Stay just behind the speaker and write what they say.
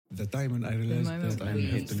the time when I realized that I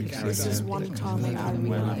have to leave. This is one time that I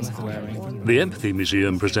realised how important. The Empathy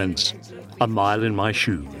Museum presents A Mile in My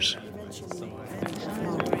Shoes.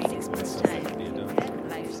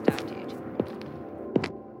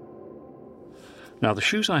 Now, the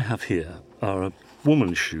shoes I have here are a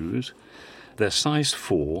woman's shoes. They're size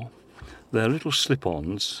 4. They're little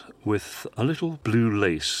slip-ons with a little blue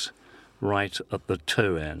lace right at the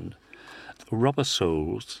toe end. Rubber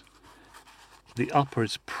soles. The upper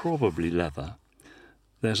is probably leather.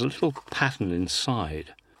 There's a little pattern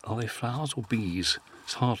inside. Are they flowers or bees?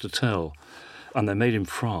 It's hard to tell. And they're made in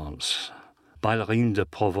France. Ballerine de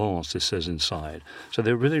Provence, it says inside. So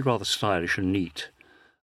they're really rather stylish and neat.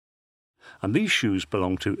 And these shoes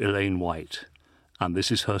belong to Elaine White, and this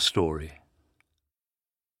is her story.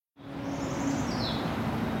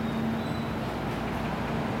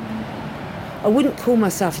 I wouldn't call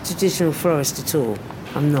myself a traditional florist at all.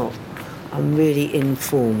 I'm not. I'm really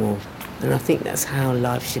informal, and I think that's how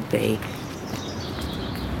life should be.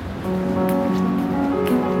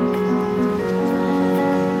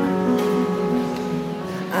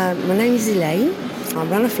 My name is Elaine. I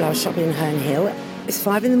run a flower shop in Herne Hill. It's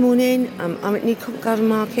 5 in the morning. I'm at New Covent Garden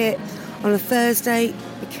Market on a Thursday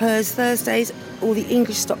because Thursdays all the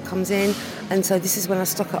English stock comes in, and so this is when I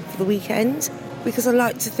stock up for the weekend because I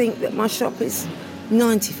like to think that my shop is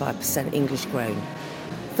 95% English grown.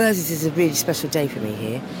 Thursdays is a really special day for me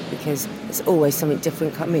here because there's always something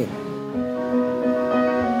different come in.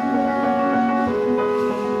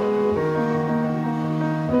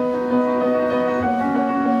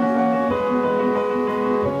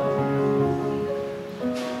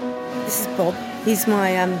 He's my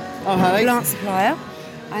plant supplier,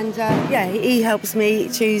 and he helps me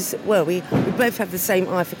choose. Well, we both have the same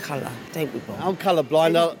eye for colour, don't we, Bob? I'm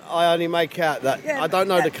colourblind. I only make out that I don't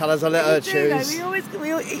know the colours. I let her choose.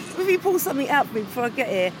 If he pulls something out for me before I get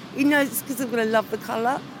here, he knows it's because I'm going to love the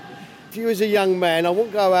colour. If you was a young man, I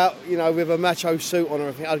wouldn't go out, with a macho suit on or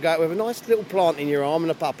anything. I'd go out with a nice little plant in your arm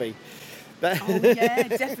and a puppy. Oh yeah,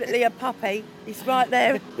 definitely a puppy. He's right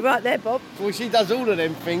there, Bob. Well, she does all of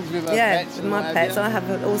them things with her pets. Yeah, my pets. I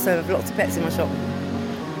also have lots of pets in my shop.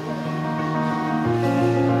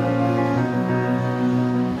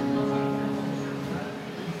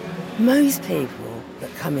 Most people that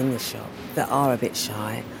come in the shop that are a bit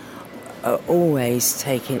shy are always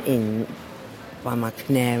taken in by my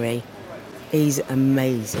canary. He's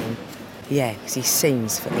amazing. Yeah, because he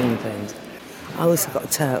sings for England. I also got a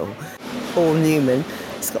turtle. Paul Newman,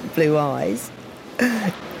 he's got blue eyes.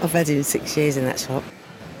 I've had him 6 years in that shop.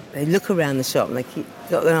 They look around the shop and they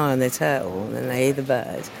got an eye on their turtle and then they hear the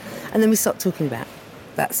bird. And then we start talking about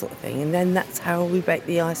that sort of thing. And then that's how we break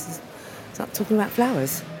the ice and start talking about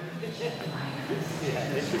flowers.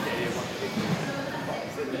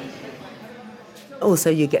 Also,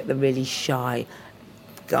 you get the really shy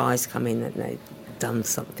guys come in and they've done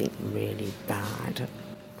something really bad.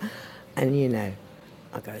 And,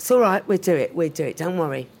 I go, it's all right, we'll do it, don't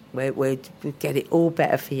worry. We'll get it all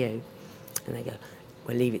better for you. And they go,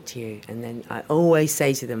 we'll leave it to you. And then I always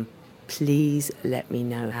say to them, please let me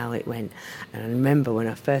know how it went. And I remember when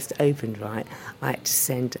I first opened, I had to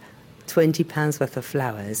send £20 worth of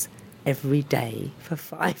flowers every day for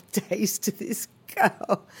 5 days to this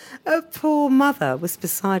girl. Her poor mother was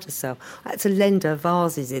beside herself. I had to lend her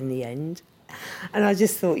vases in the end. And I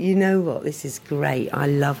just thought, you know what, this is great. I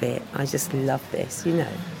love it. I just love this,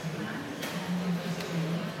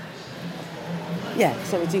 Yeah,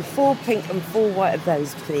 so we'll do 4 pink and 4 white of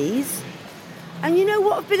those, please. And you know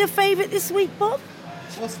what have been a favourite this week, Bob?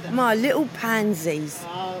 What's that? My little pansies.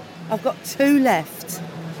 I've got 2 left.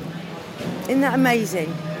 Isn't that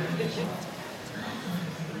amazing?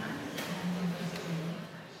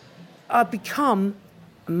 I've become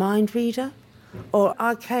a mind reader, or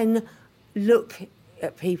I can look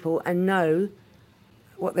at people and know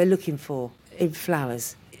what they're looking for in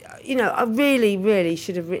flowers. I really, really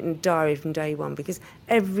should have written a diary from day one because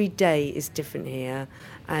every day is different here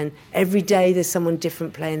and every day there's someone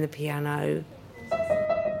different playing the piano.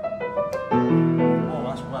 Oh,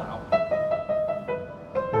 that's wow.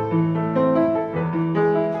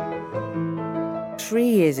 3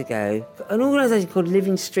 years ago, an organisation called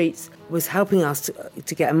Living Streets was helping us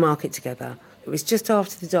to get a market together. It was just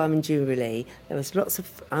after the Diamond Jubilee. There was lots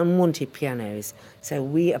of unwanted pianos. So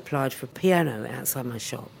we applied for a piano outside my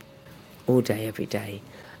shop all day, every day.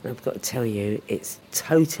 And I've got to tell you, it's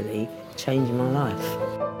totally changing my life.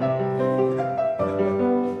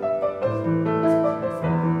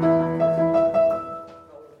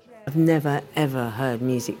 I've never, ever heard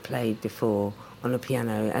music played before on a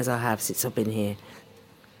piano as I have since I've been here.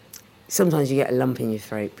 sometimes you get a lump in your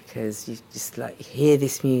throat because you just like hear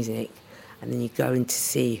this music and then you go in to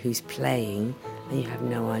see who's playing and you have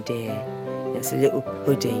no idea. It's a little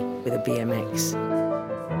hoodie with a BMX.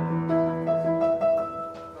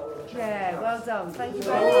 Yeah, well done. Thank you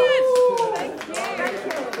very much. Thank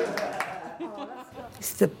you.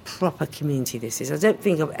 It's the proper community, this is. I don't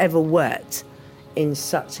think I've ever worked in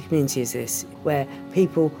such a community as this, where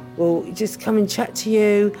people will just come and chat to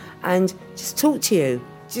you and just talk to you,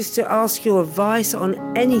 just to ask your advice on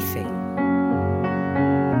anything.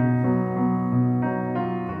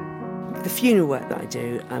 The funeral work that I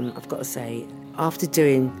do, I've got to say, after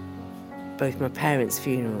doing both my parents'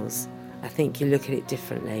 funerals, I think you look at it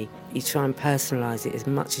differently. You try and personalise it as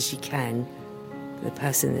much as you can, the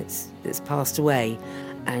person that's passed away.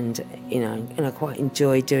 And, you know, and I quite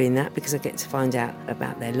enjoy doing that because I get to find out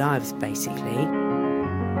about their lives, basically.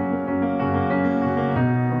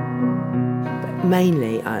 But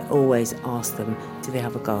mainly, I always ask them, do they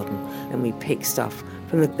have a garden? And we pick stuff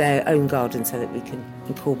from their own garden so that we can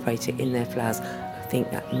incorporate it in their flowers. I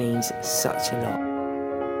think that means such a lot.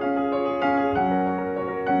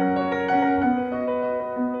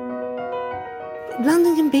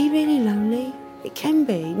 London can be really lonely. It can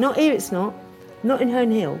be. Not here, it's not. Not in Herne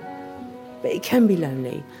Hill, but it can be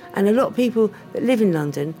lonely. And a lot of people that live in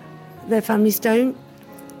London, their families don't.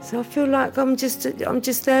 So I feel like I'm just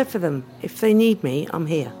there for them. If they need me, I'm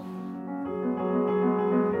here.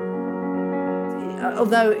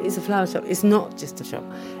 Although it's a flower shop, it's not just a shop.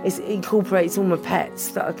 It incorporates all my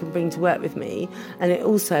pets that I can bring to work with me. And it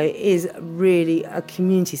also is really a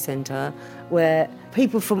community centre where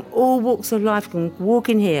people from all walks of life can walk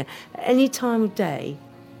in here at any time of day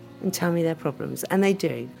and tell me their problems, and they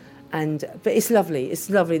do. But it's lovely.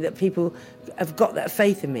 It's lovely that people have got that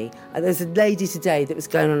faith in me. There's a lady today that was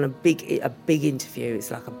going on a big interview.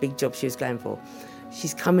 It's like a big job she was going for.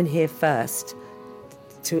 She's coming here first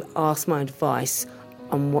to ask my advice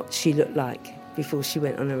on what she looked like before she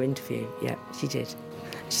went on her interview. Yeah, she did.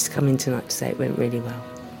 She's coming tonight to say it went really well.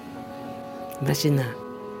 Imagine that.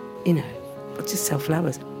 You know, I just sell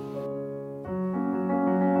flowers.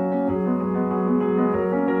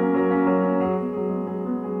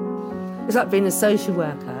 It's like being a social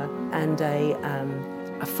worker and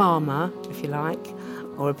a farmer, if you like,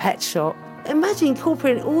 or a pet shop. Imagine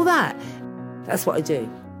incorporating all that. That's what I do.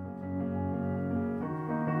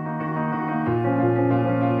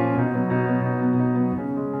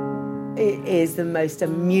 It is the most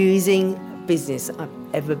amusing business I've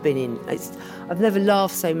ever been in. I've never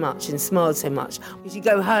laughed so much and smiled so much. Because you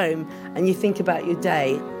go home and you think about your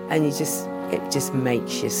day and it just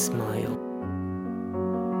makes you smile.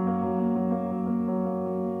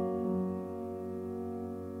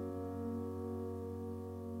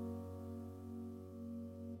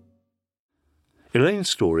 Elaine's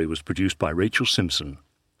story was produced by Rachel Simpson.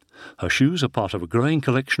 Her shoes are part of a growing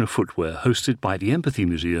collection of footwear hosted by the Empathy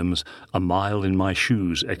Museum's A Mile in My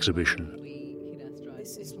Shoes exhibition.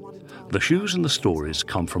 The shoes and the stories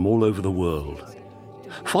come from all over the world.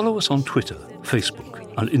 Follow us on Twitter, Facebook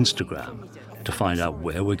and Instagram to find out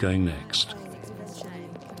where we're going next.